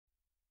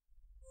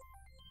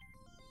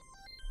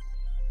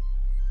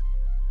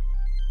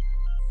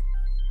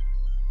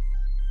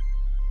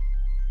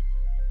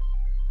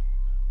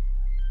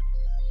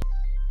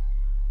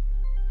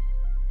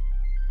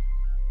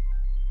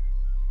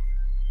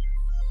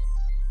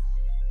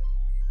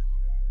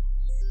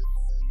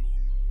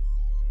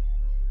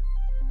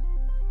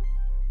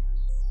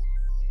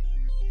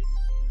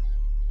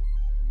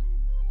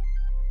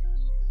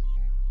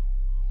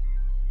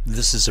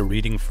This is a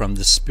reading from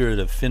The Spirit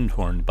of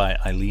Findhorn by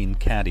Eileen,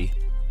 Caddy.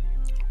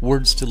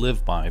 Words to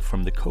Live By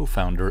from the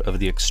co-founder of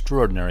the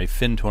extraordinary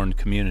Findhorn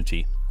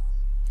community.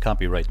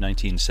 Copyright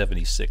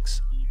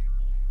 1976.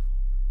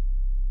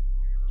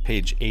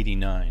 Page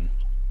 89.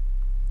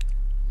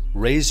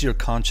 Raise your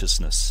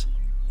consciousness.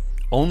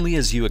 Only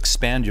as you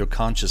expand your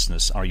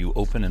consciousness are you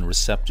open and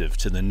receptive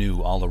to the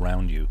new all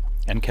around you,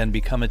 and can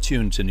become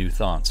attuned to new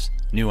thoughts,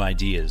 new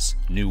ideas,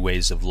 new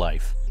ways of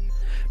life.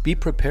 Be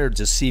prepared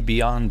to see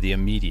beyond the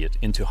immediate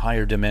into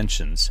higher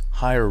dimensions,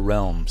 higher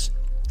realms,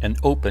 and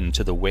open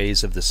to the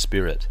ways of the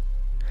Spirit.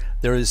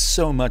 There is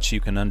so much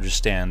you can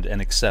understand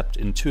and accept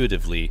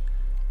intuitively,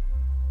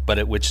 but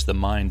at which the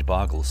mind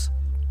boggles.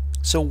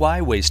 So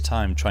why waste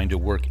time trying to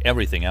work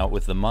everything out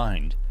with the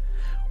mind?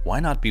 Why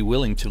not be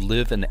willing to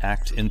live and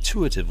act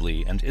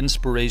intuitively and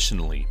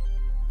inspirationally?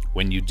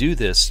 When you do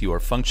this, you are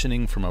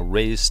functioning from a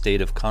raised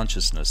state of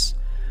consciousness.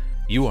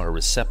 You are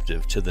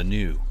receptive to the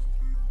new.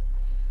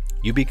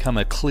 You become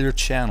a clear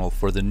channel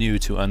for the new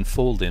to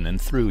unfold in and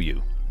through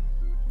you.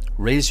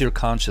 Raise your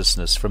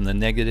consciousness from the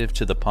negative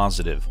to the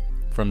positive,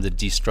 from the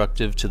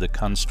destructive to the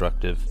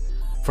constructive,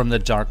 from the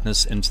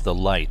darkness into the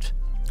light,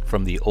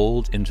 from the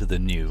old into the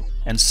new,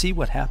 and see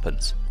what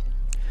happens.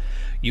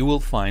 You will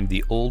find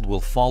the old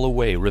will fall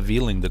away,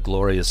 revealing the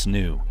glorious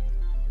new.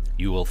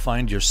 You will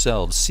find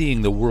yourselves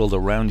seeing the world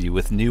around you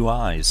with new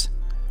eyes.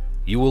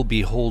 You will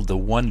behold the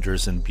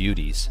wonders and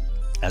beauties,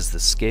 as the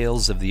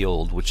scales of the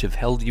old which have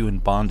held you in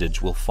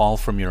bondage will fall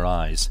from your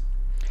eyes,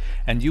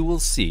 and you will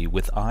see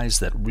with eyes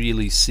that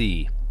really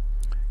see.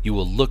 You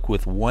will look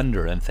with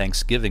wonder and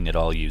thanksgiving at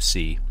all you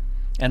see,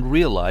 and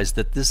realize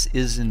that this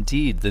is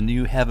indeed the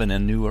new heaven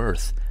and new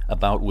earth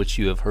about which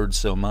you have heard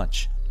so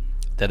much,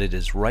 that it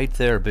is right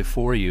there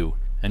before you,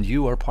 and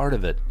you are part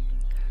of it,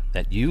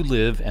 that you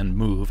live and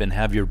move and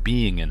have your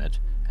being in it,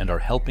 and are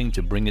helping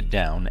to bring it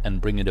down and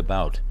bring it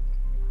about.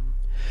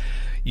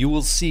 You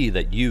will see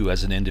that you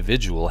as an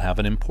individual have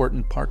an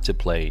important part to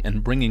play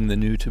in bringing the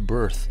new to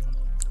birth,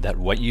 that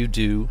what you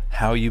do,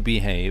 how you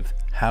behave,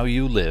 how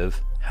you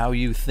live, how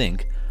you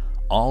think,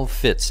 all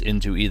fits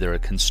into either a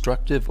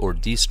constructive or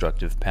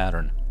destructive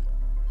pattern.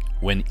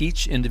 When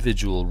each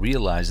individual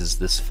realizes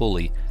this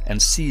fully and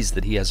sees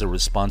that he has a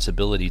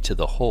responsibility to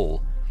the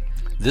whole,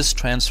 this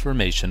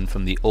transformation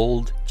from the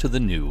old to the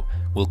new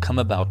will come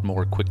about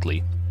more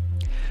quickly.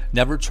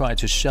 Never try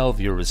to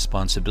shelve your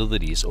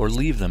responsibilities or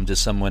leave them to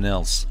someone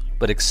else,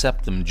 but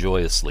accept them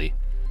joyously,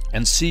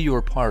 and see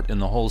your part in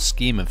the whole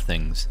scheme of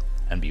things,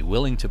 and be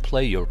willing to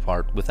play your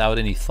part without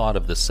any thought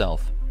of the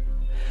self.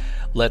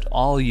 Let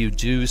all you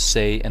do,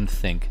 say, and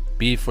think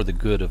be for the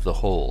good of the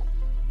whole,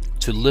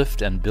 to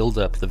lift and build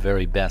up the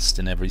very best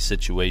in every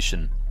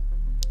situation.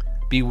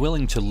 Be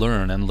willing to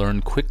learn and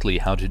learn quickly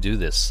how to do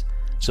this,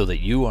 so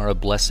that you are a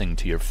blessing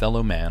to your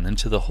fellow man and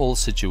to the whole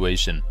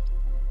situation.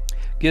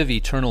 Give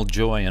eternal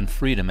joy and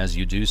freedom as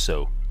you do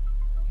so.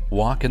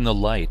 Walk in the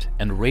light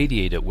and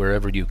radiate it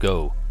wherever you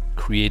go,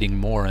 creating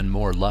more and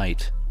more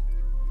light.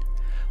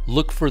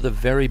 Look for the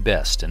very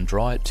best and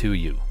draw it to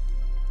you.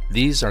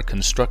 These are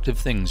constructive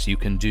things you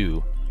can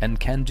do and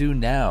can do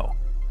now,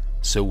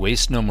 so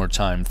waste no more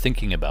time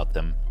thinking about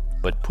them,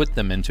 but put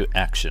them into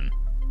action.